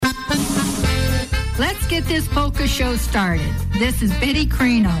get this polka show started. This is Betty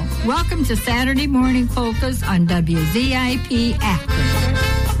Crino. Welcome to Saturday Morning Polkas on WZIP Akron.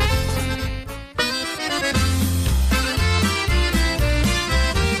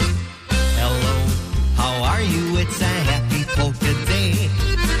 It's a happy polka day.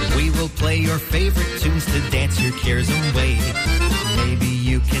 We will play your favorite tunes to dance your cares away. Maybe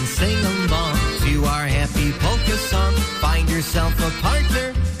you can sing along to our happy polka song. Find yourself a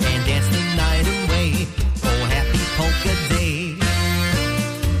partner and dance the night away. Oh, happy polka day.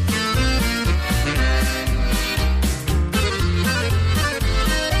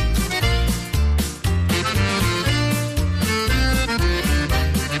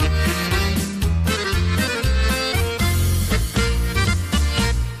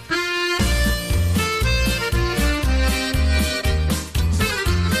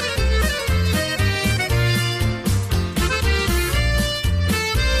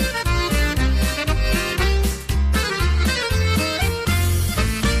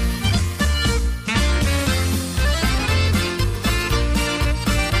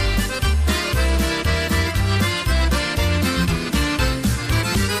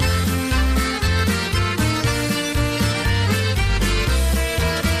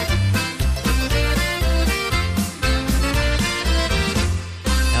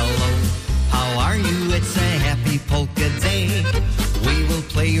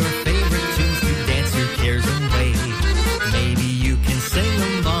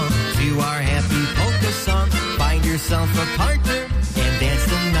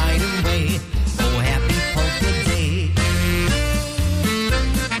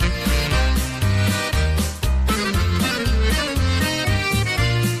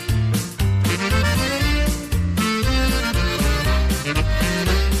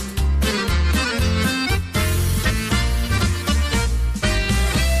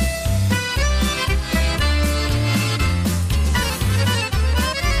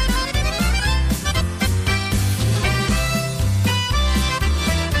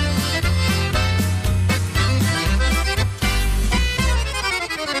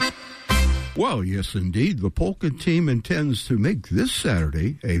 Well, yes, indeed. The polka team intends to make this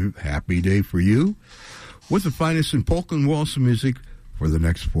Saturday a happy day for you with the finest in polka and waltz music for the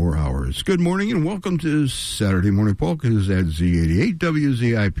next 4 hours. Good morning and welcome to Saturday Morning Polkas at Z88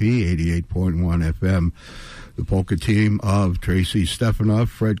 WZIP 88.1 FM. The polka team of Tracy Stefanoff,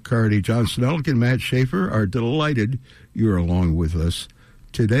 Fred Carty, John Snellick, and Matt Schaefer are delighted you're along with us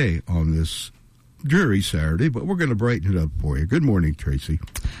today on this dreary Saturday, but we're going to brighten it up for you. Good morning, Tracy.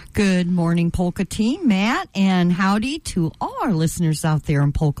 Good morning, Polka team, Matt, and howdy to all our listeners out there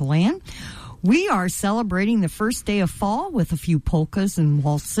in Polka Land. We are celebrating the first day of fall with a few polkas and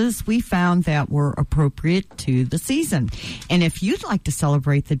waltzes we found that were appropriate to the season. And if you'd like to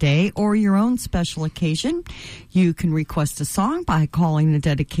celebrate the day or your own special occasion, you can request a song by calling the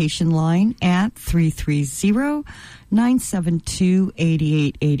dedication line at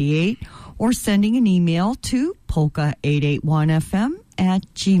 330-972-8888 or sending an email to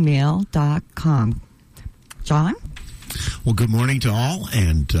polka881fm@gmail.com. John? Well, good morning to all,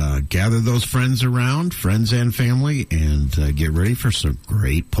 and gather those friends around, friends and family, and get ready for some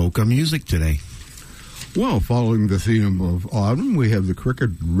great polka music today. Well, following the theme of autumn, we have the Cricket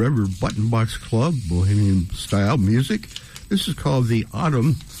River Button Box Club, Bohemian-style music. This is called the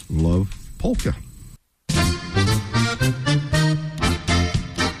Autumn Love Polka.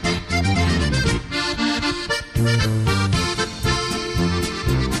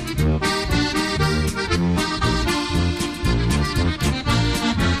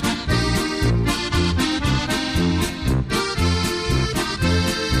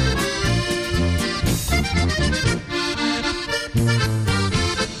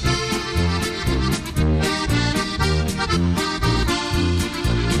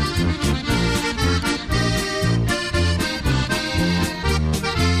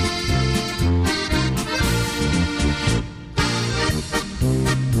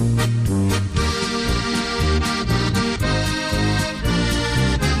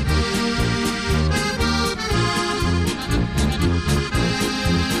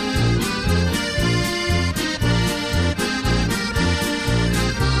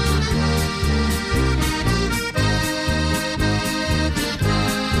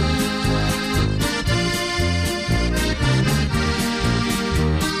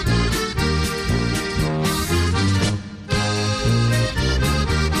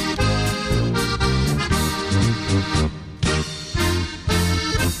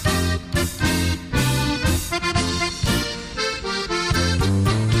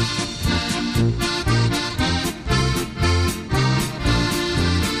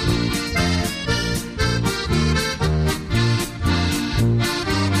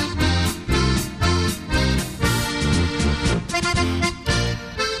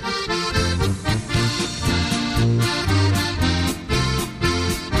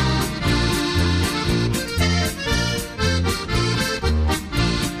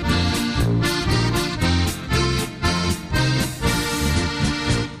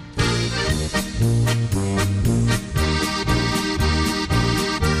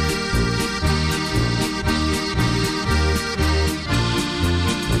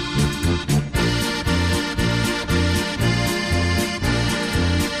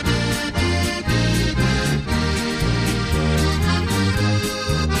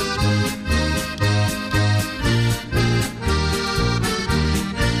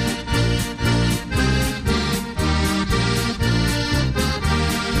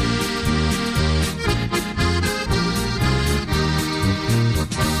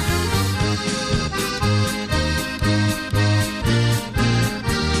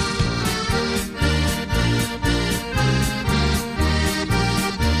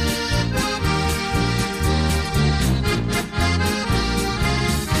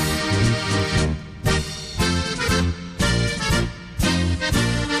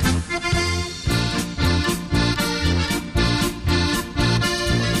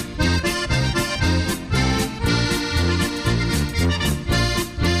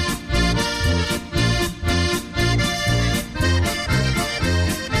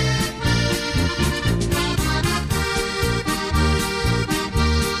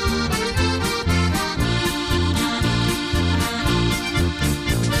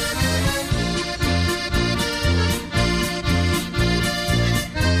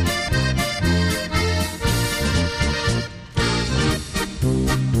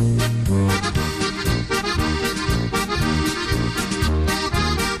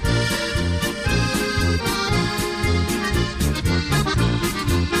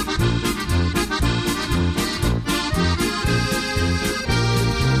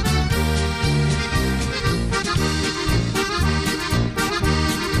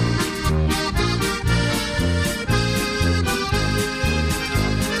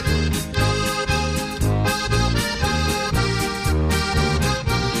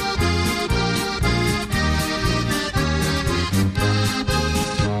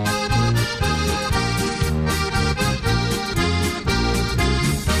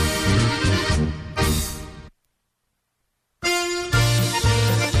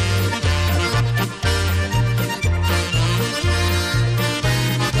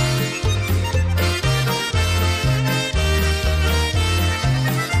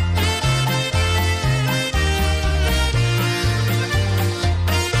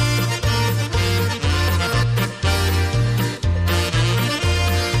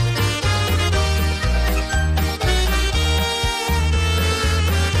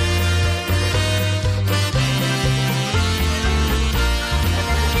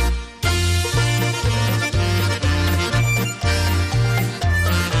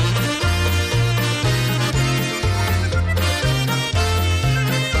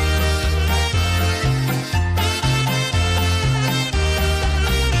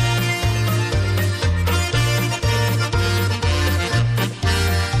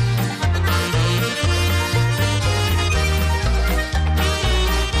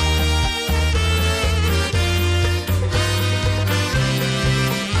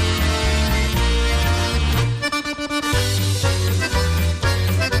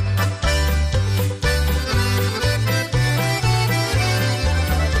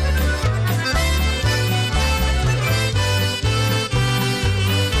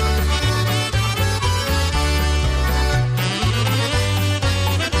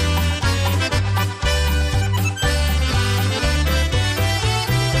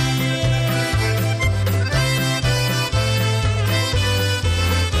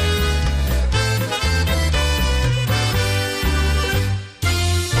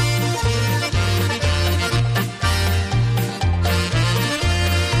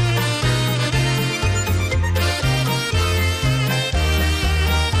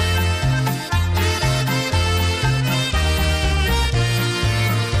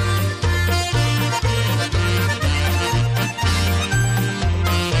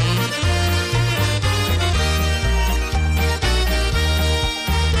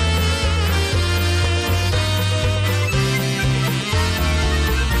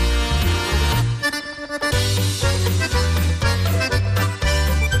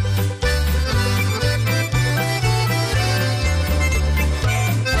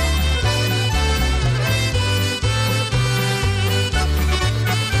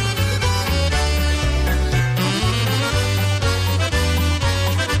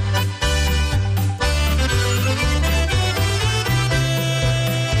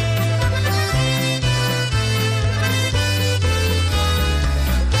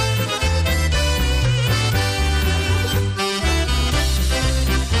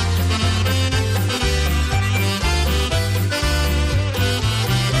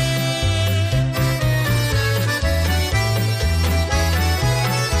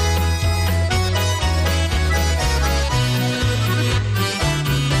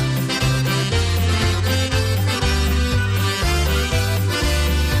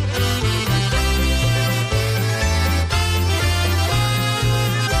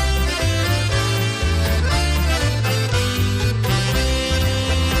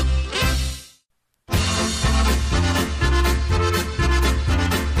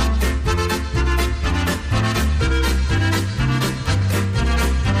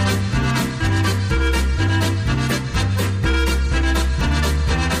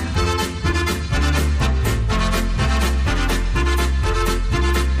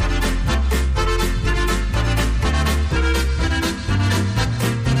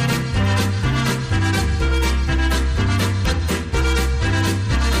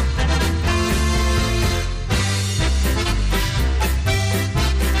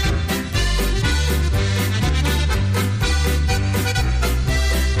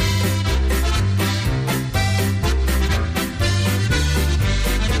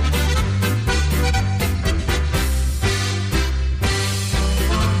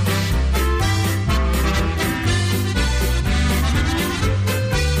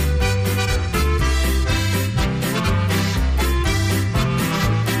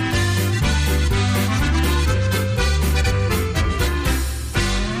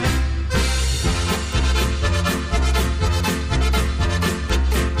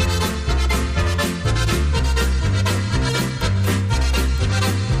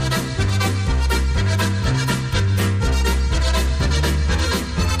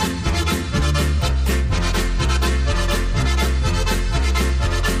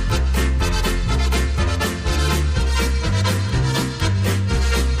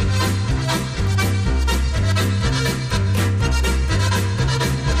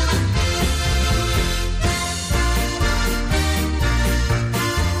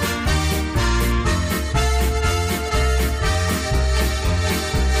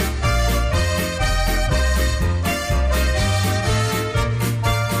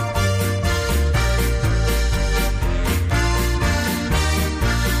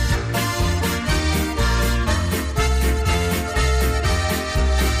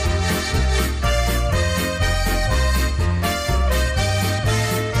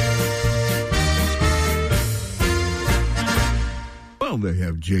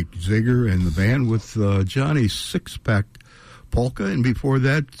 Jake Ziger and the band with Johnny's Six-Pack Polka, and before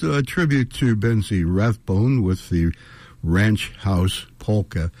that, tribute to Benzie Rathbone with the Ranch House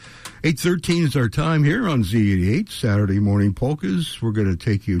Polka. 8:13 is our time here on Z88, Saturday Morning Polkas. We're going to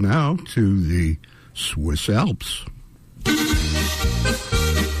take you now to the Swiss Alps.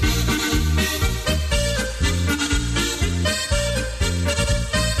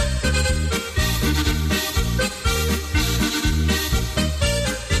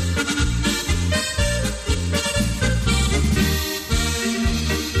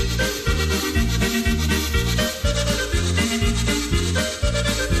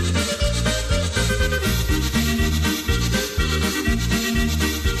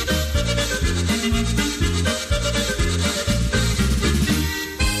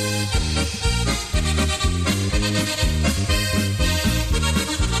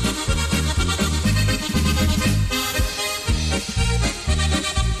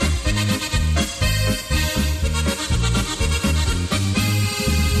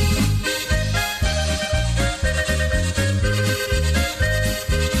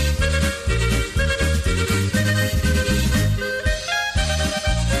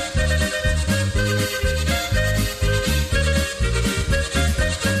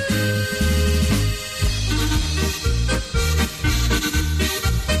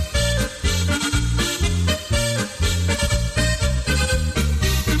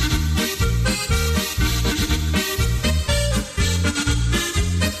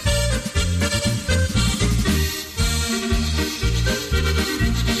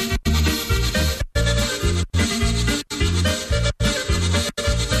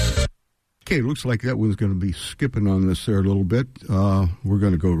 Okay, looks like that one's going to be skipping on this there a little bit. We're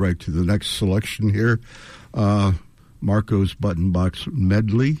going to go right to the next selection here. Marco's Button Box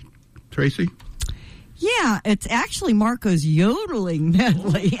Medley. Tracy? Yeah, it's actually Marco's yodeling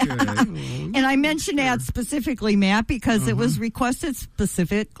medley. Okay. And I mentioned that specifically, Matt, because it was requested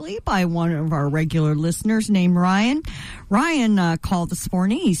specifically by one of our regular listeners named Ryan. Ryan called this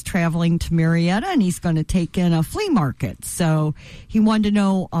morning. He's traveling to Marietta, and he's going to take in a flea market. So he wanted to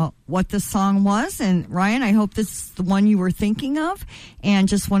know what the song was. And, Ryan, I hope this is the one you were thinking of. And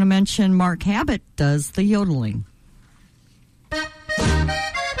just want to mention Mark Habit does the yodeling.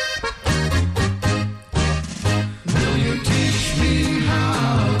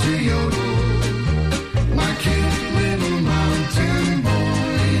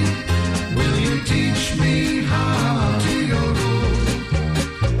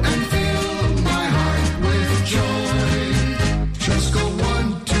 Just go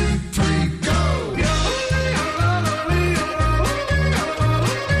 1, 2, 3, 4.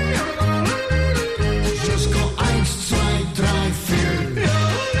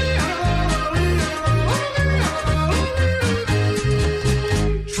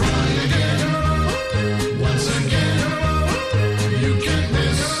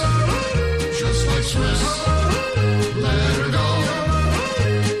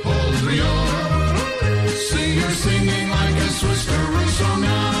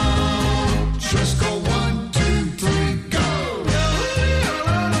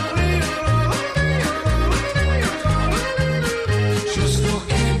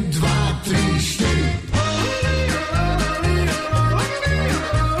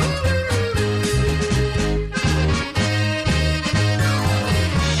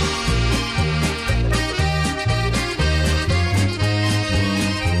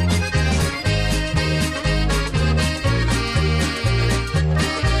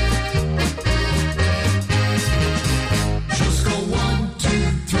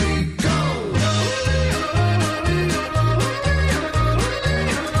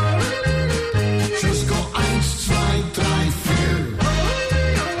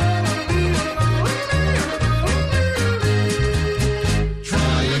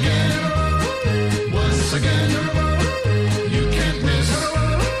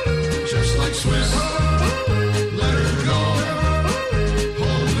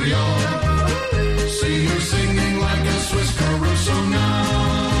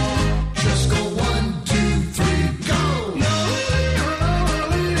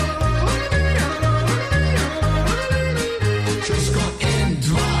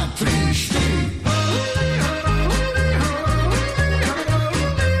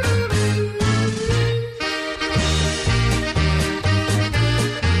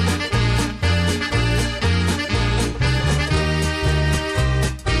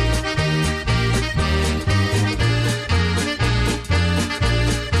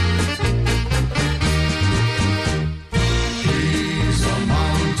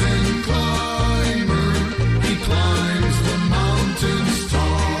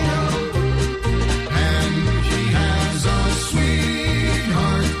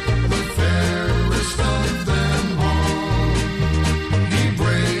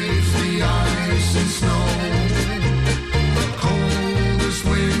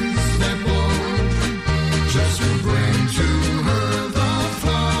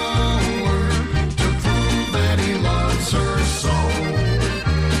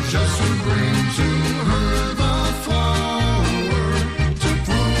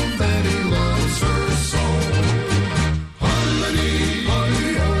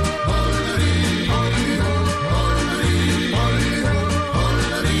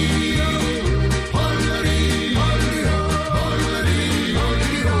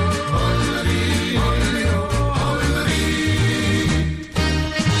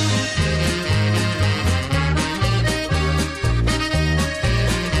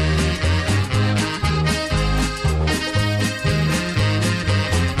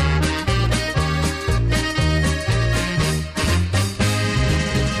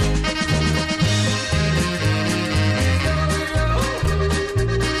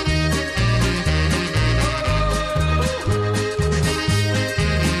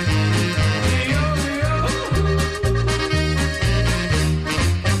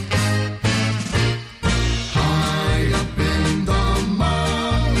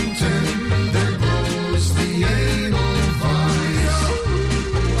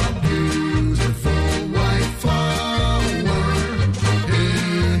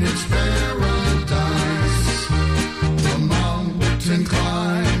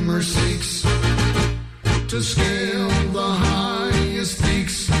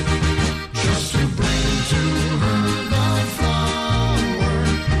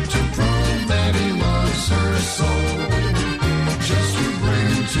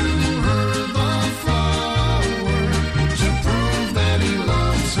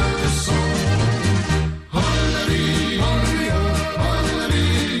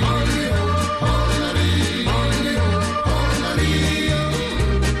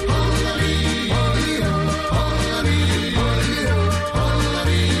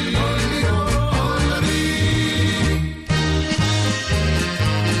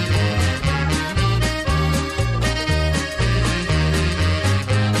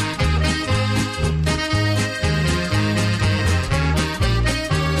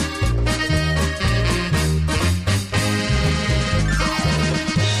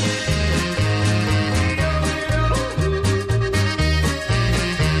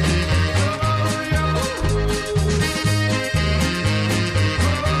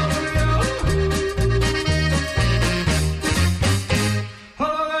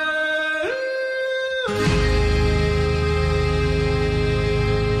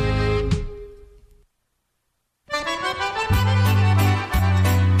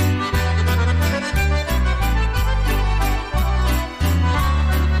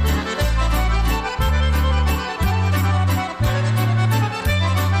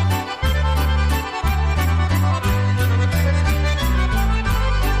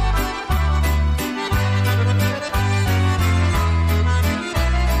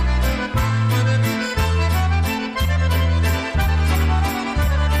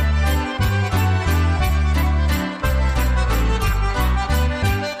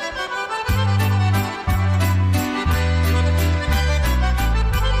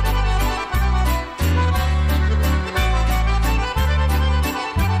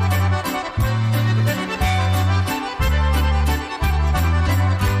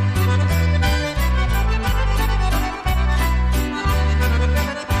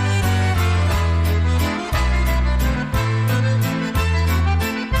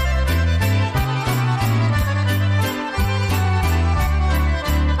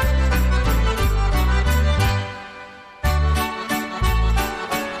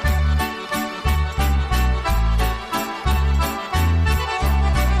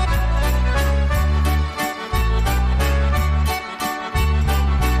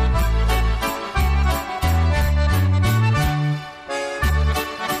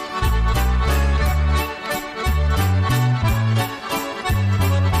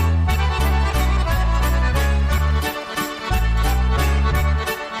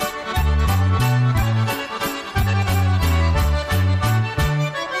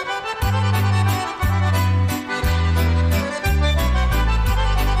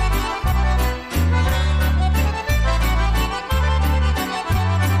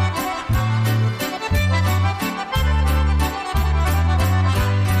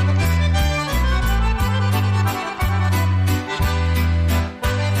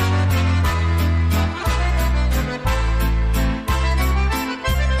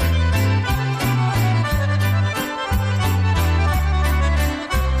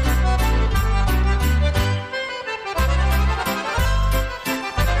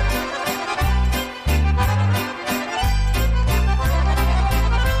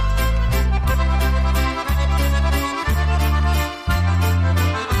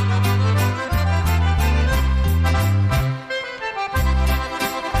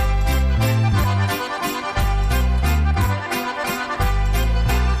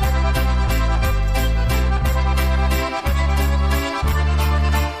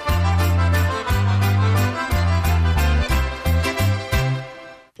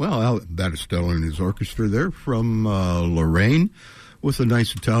 Costello and his orchestra there from Lorraine with a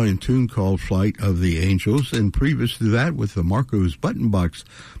nice Italian tune called Flight of the Angels. And previous to that, with the Marco's Button Box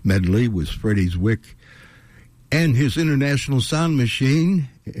medley, was Freddie Zwick and his International Sound Machine,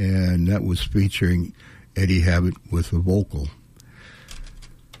 and that was featuring Eddie Habit with the vocal.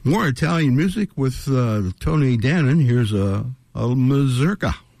 More Italian music with Tony Dannon. Here's a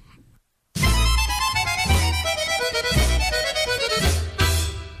mazurka.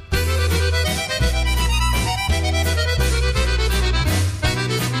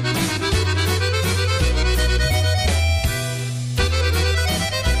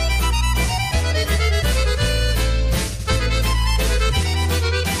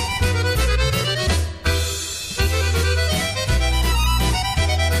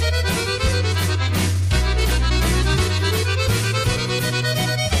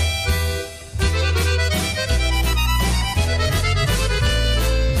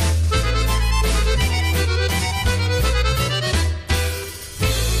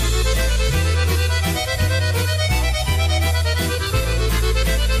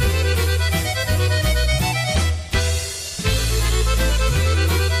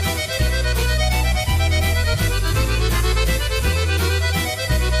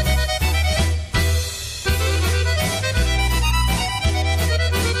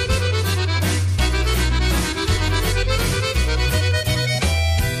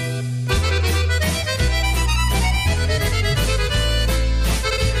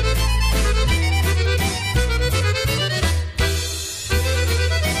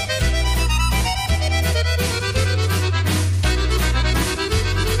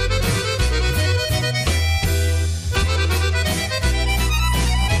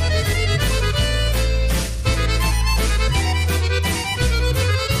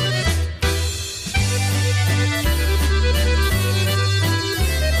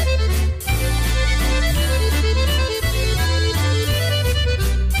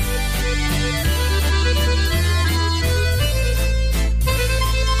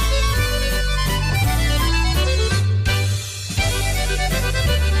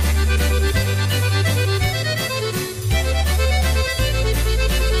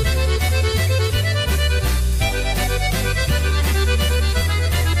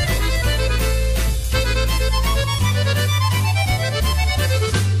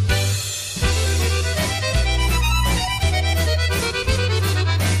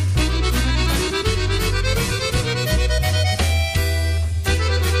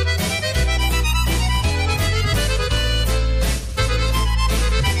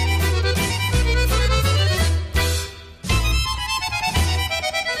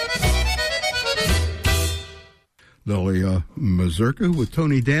 Mazurka with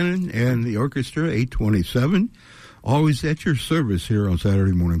Tony Dannon and the orchestra, 827. Always at your service here on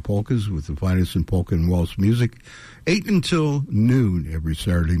Saturday Morning Polkas with the finest in polka and waltz music, 8 until noon every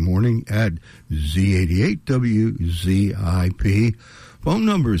Saturday morning at Z88 WZIP. Phone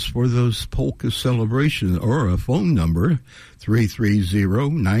numbers for those polka celebrations, or a phone number,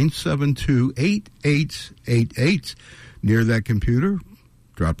 330-972-8888. Near that computer,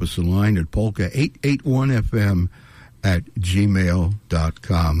 drop us a line at polka881fm at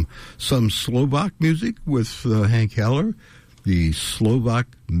gmail.com. Some Slovak music with Hank Heller, the Slovak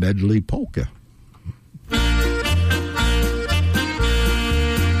Medley Polka.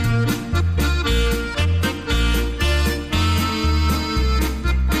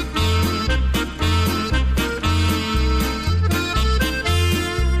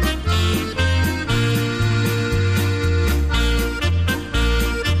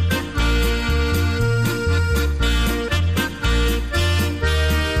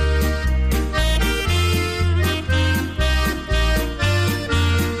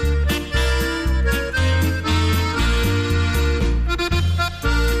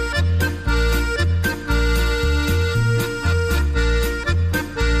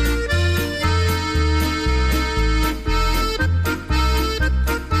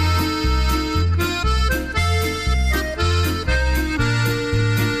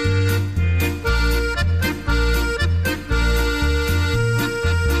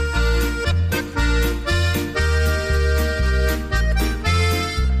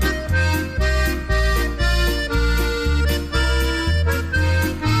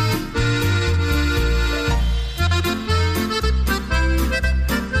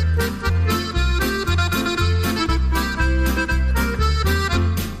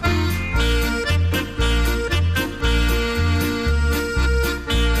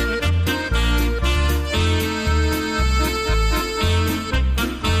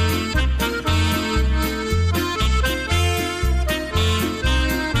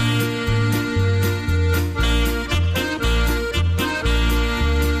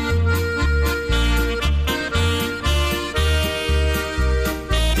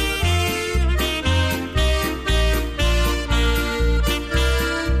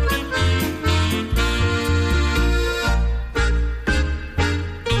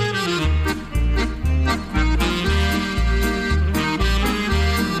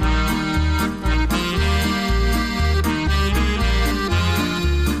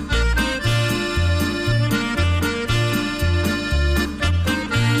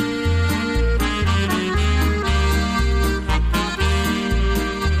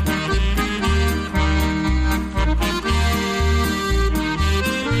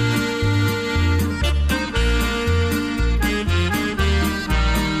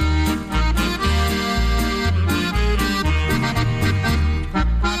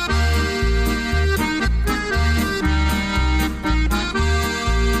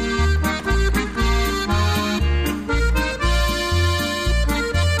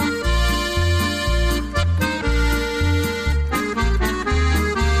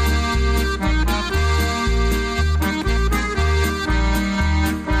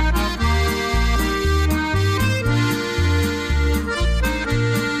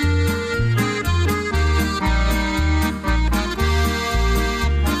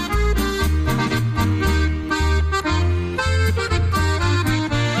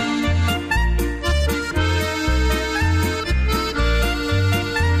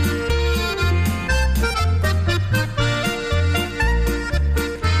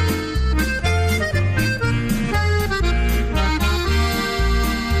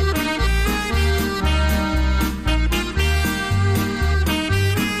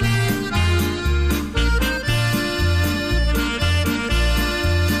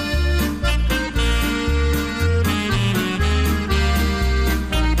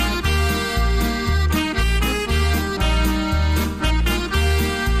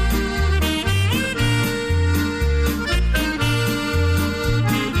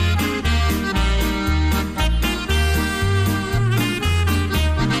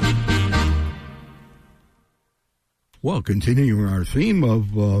 Well, continuing our theme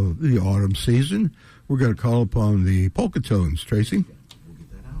of the autumn season, we're going to call upon the polka tones. Tracy?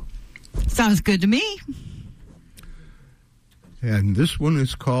 Sounds good to me. And this one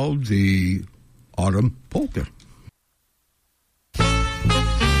is called the Autumn Polka.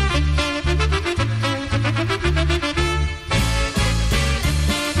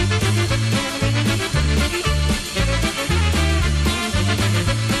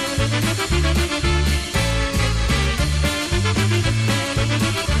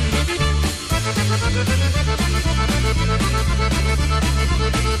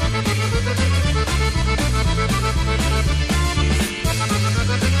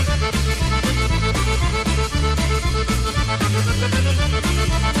 Thank you.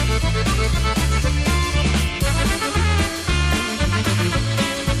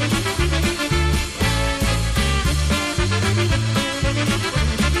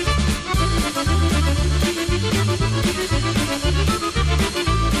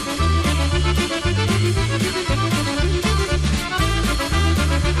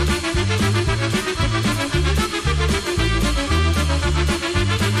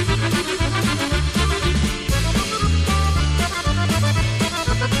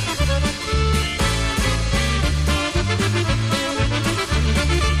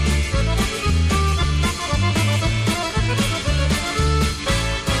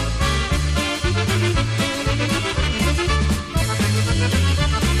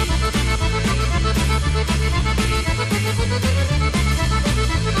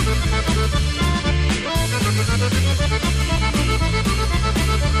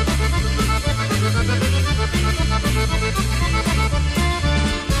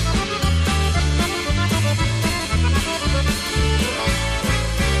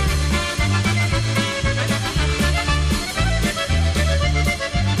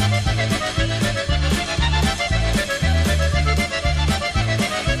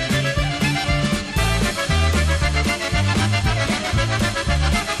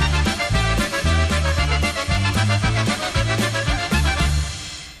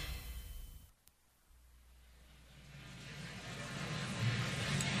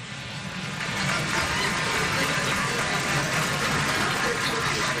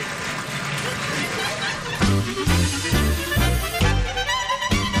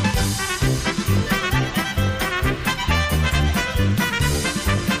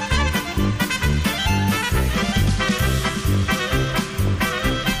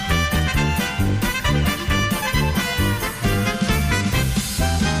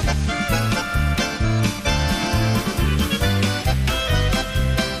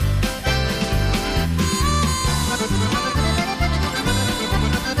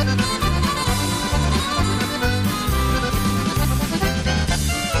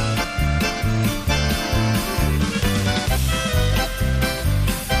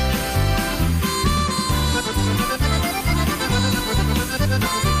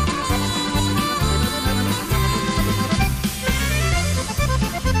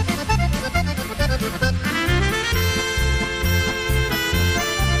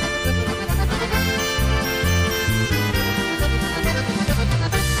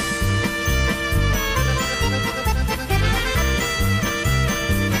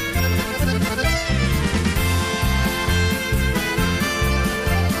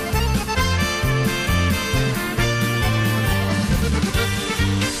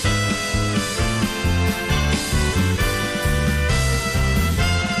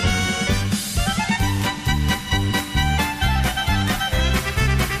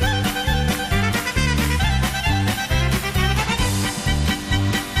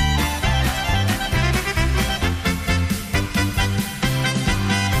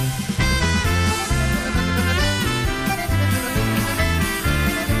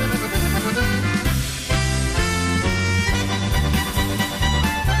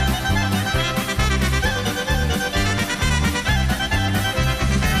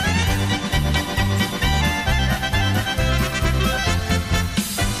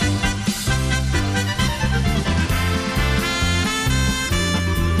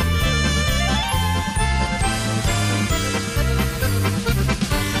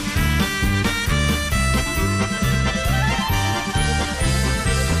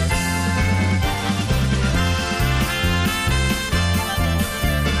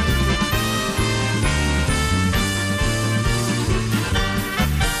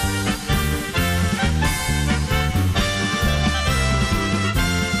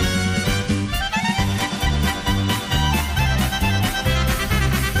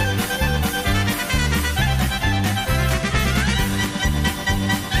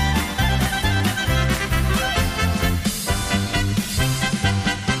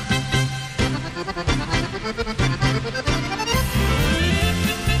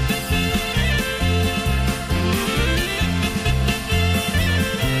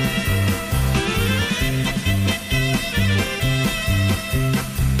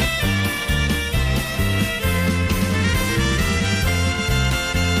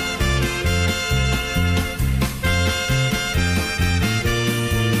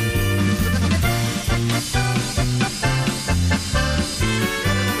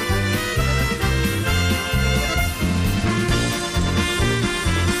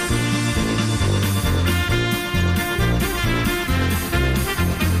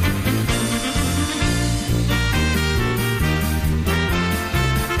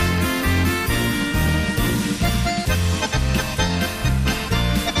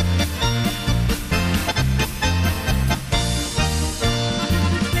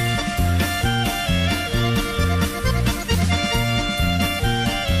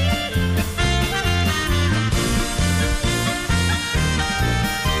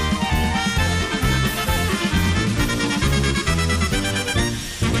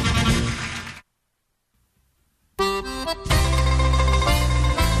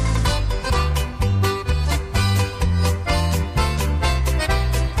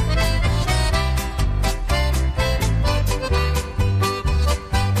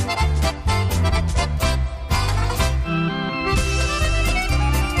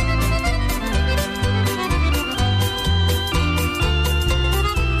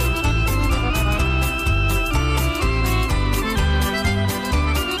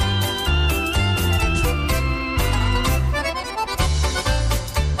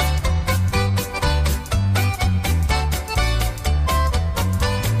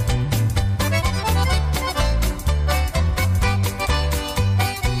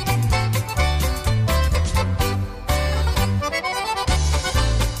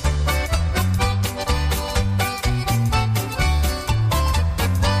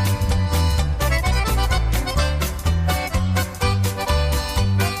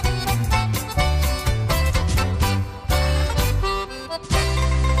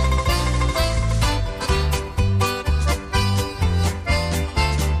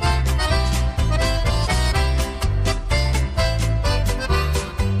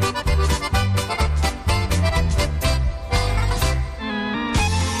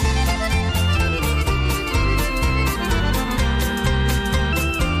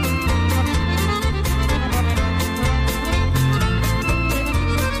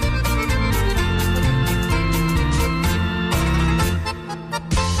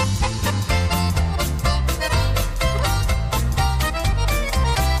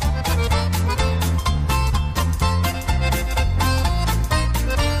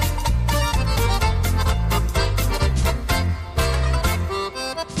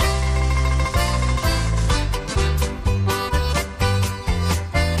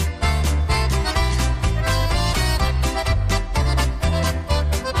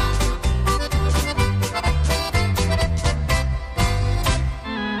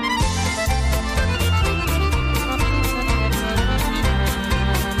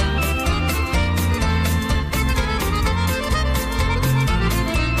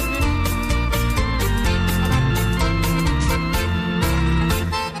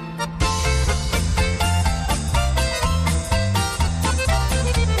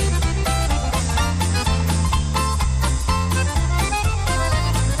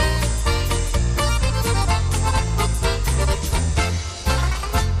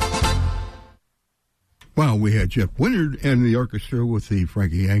 Well, we had Jeff Winard and the orchestra with the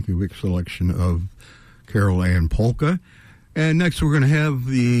Frankie Yankovic selection of Carol Ann Polka. And next we're going to have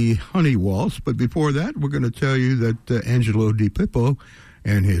the Honey Waltz. But before that, we're going to tell you that Angelo Di Pippo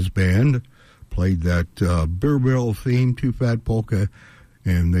and his band played that Beer Barrel theme, Too Fat Polka,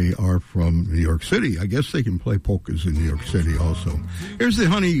 and they are from New York City. I guess they can play polkas in New York City also. Here's the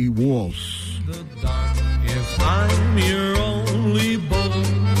Honey Waltz. If I'm your only beau,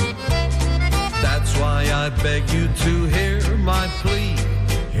 that's why I beg you to hear my plea.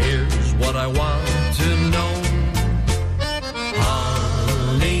 Here's what I want to know.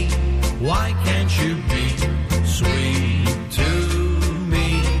 Honey, why can't you be sweet to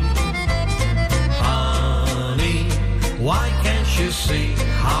me? Honey, why can't you see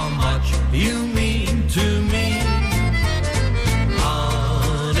how much you mean to me?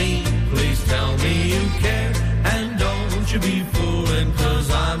 Honey, please tell me you care, and don't you be fooling, 'cause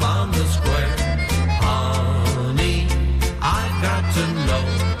I'm on the square. Honey, I've got to know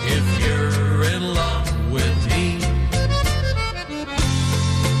if you're in love with me.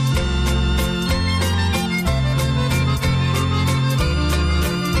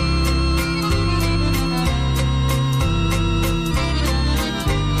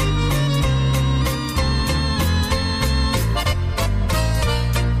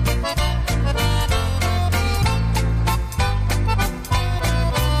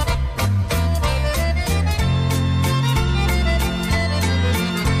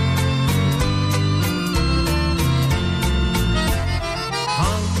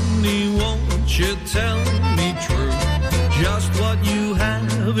 You tell me true, just what you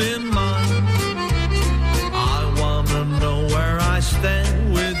have in mind. I wanna know where I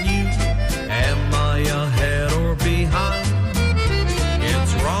stand with you. Am I ahead or behind?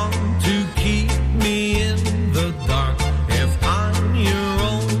 It's wrong to keep me in the dark if I'm your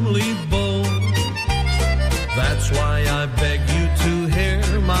only beau. That's why I beg you to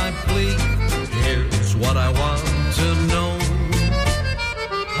hear my plea. Here's what I want to know.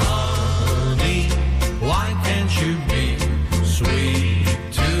 Why can't you be sweet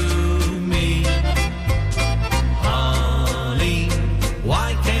to me? Honey,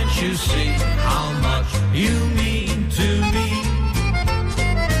 why can't you see how much you mean to me?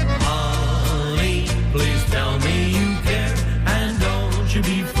 Honey, please tell me you care, and don't you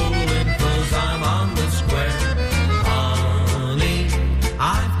be fooling, 'cause I'm on the square. Honey,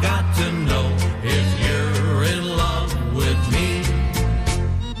 I've got to know if you're in love with me.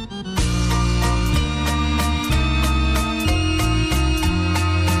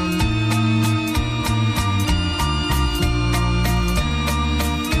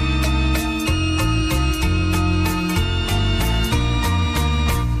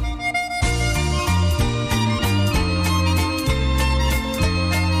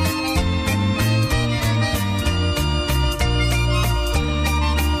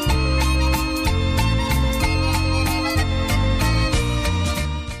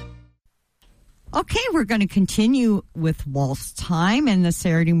 Okay, we're going to continue with Waltz Time, and the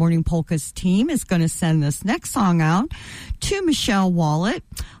Saturday Morning Polkas team is going to send this next song out to Michelle Wallet.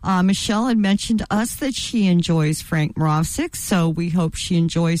 Michelle had mentioned to us that she enjoys Frank Moravsik, so we hope she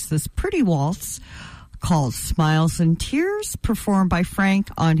enjoys this pretty waltz called Smiles and Tears, performed by Frank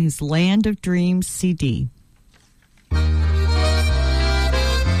on his Land of Dreams CD.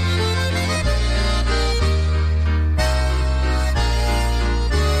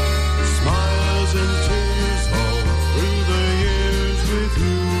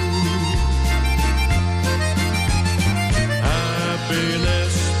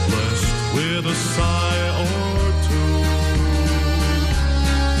 With a sigh or two,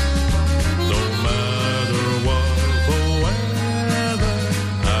 no matter what the weather,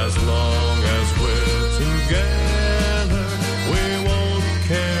 as long as we're together.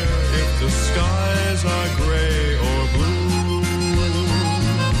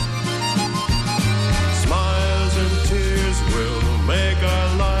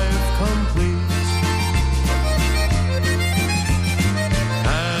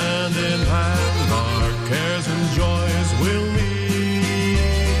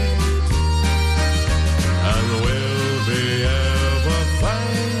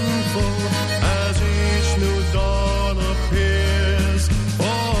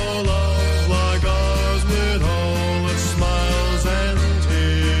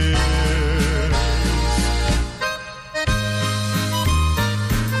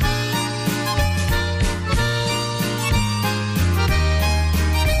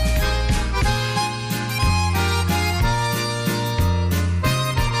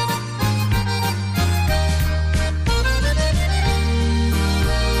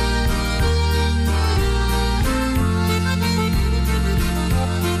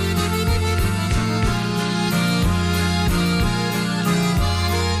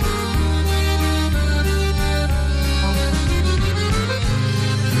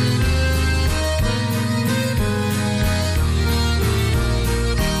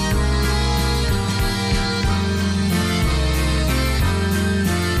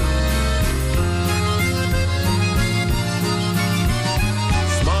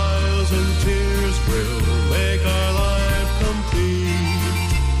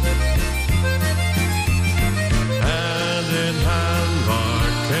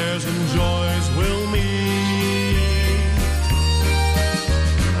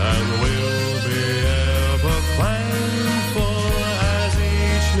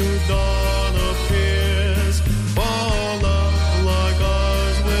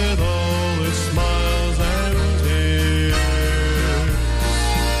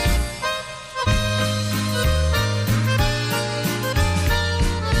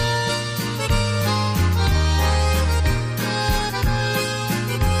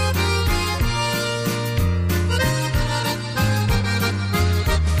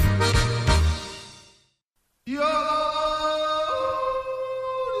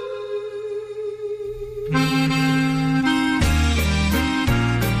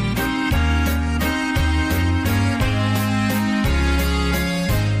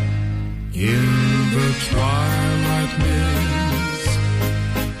 twilight mist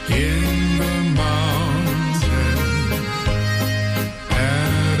in the mountain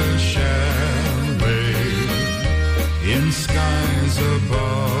at a chalet in skies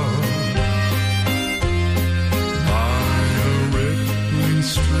above, by a rippling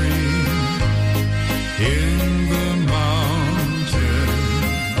stream in the mountain,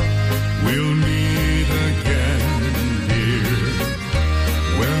 we'll meet again, dear,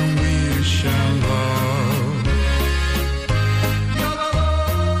 where we shall love.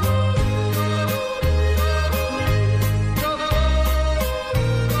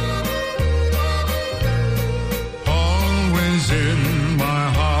 Always in my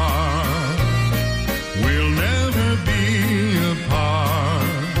heart, we'll never be apart.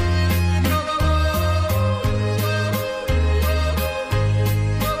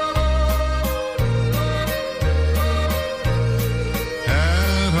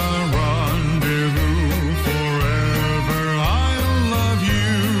 At our rendezvous forever, I'll love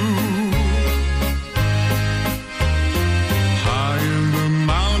you. High in the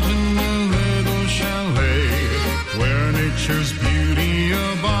mountain, a little chalet where nature's beauty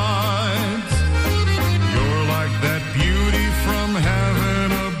abides. You're like that beauty from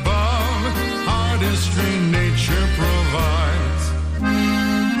heaven above, artistry nature provides.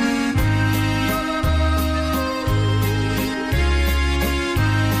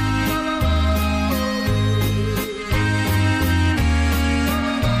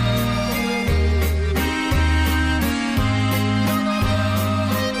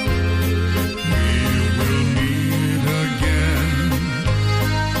 We will meet again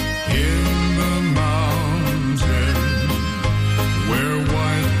in the mountain where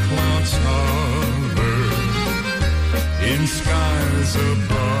white clouds hover in skies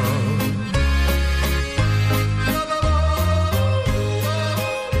above.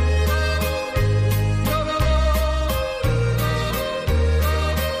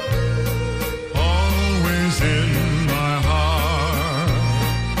 Always in my heart,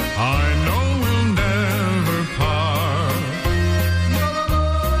 I know we'll never part.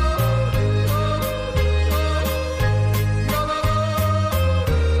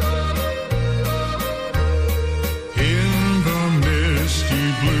 In the misty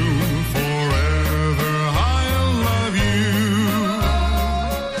blue forever, I'll love you.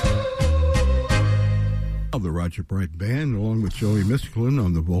 The Roger Bright Band, along with Joey Misculin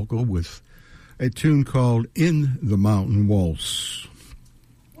on the vocal, with a tune called In the Mountain Waltz.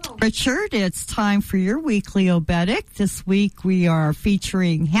 Richard, it's time for your weekly obedic. This week we are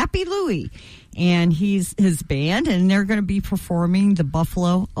featuring Happy Louie and his band, and they're going to be performing the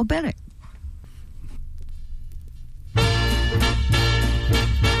Buffalo Obedic.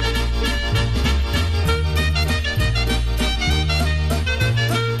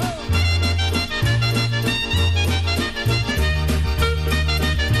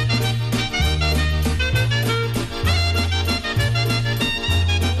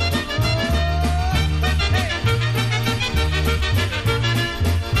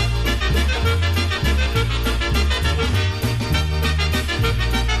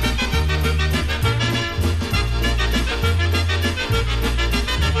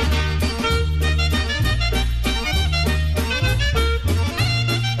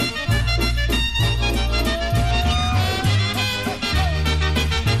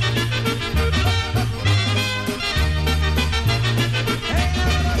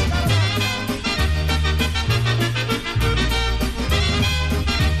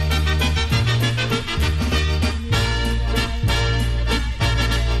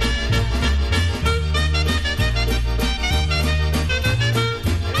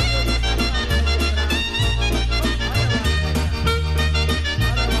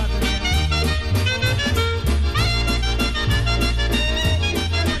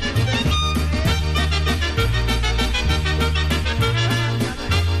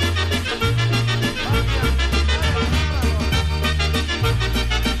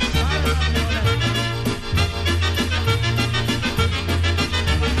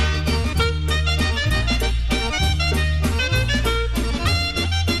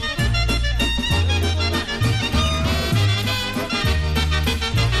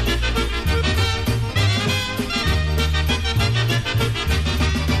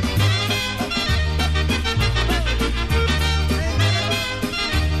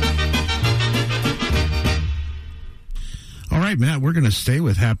 right, Matt, we're going to stay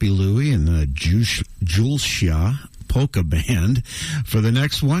with Happy Louie and the Julesha Polka Band for the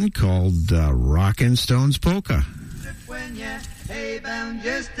next one called Rockin' Stones Polka. Hej,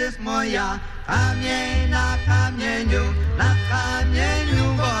 będziesz moja, kamień na kamieniu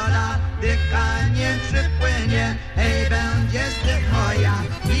woda, gdy kamień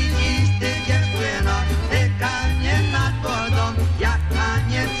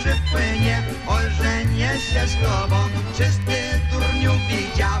się z tobą. Czysty turniu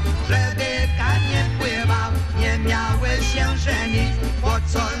widział, żeby nie pływał. Nie miałeś się żenić, bo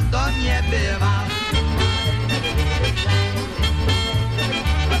co do mnie bywał.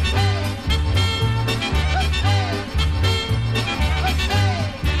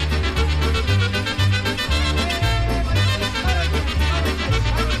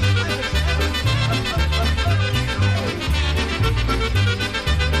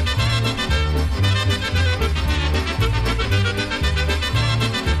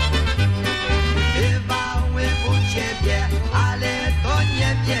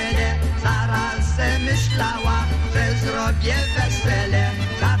 Myślała, że zrobię wesele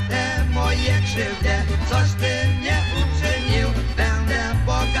za te moje krzywdy. Coś ty mnie uczynił, będę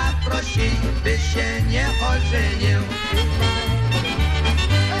Boga prosić, by się nie ożenił.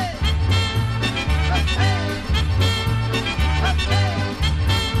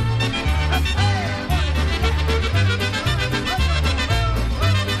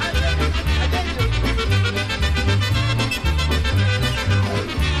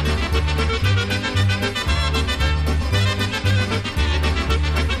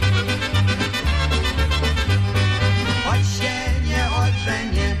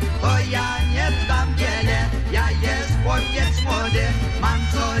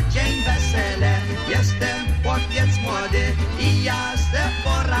 Jestem chłopiec młody i ja se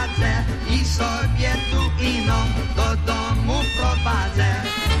poradzę i sobie tu inną do domu prowadzę.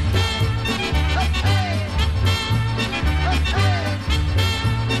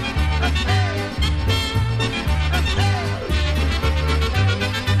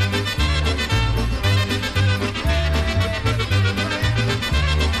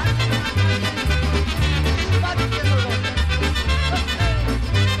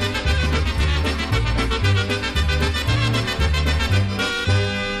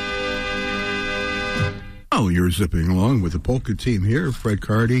 You're zipping along with the polka team here. Fred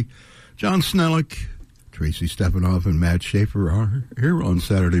Carty, John Snellick, Tracy Stefanoff, and Matt Schaefer are here on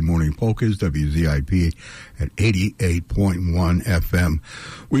Saturday Morning Polkas, WZIP at 88.1 FM.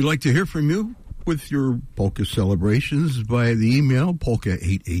 We'd like to hear from you with your polka celebrations via the email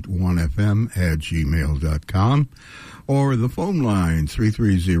polka881fm@gmail.com or the phone line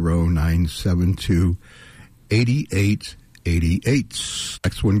 330-972-8888.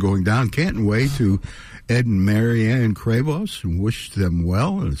 Next one going down Canton Way to Ed and Mary Ann Kravos, and wish them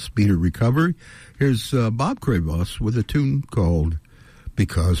well and a speedy recovery. Here's Bob Kravos with a tune called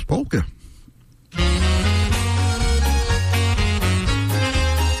Because Polka.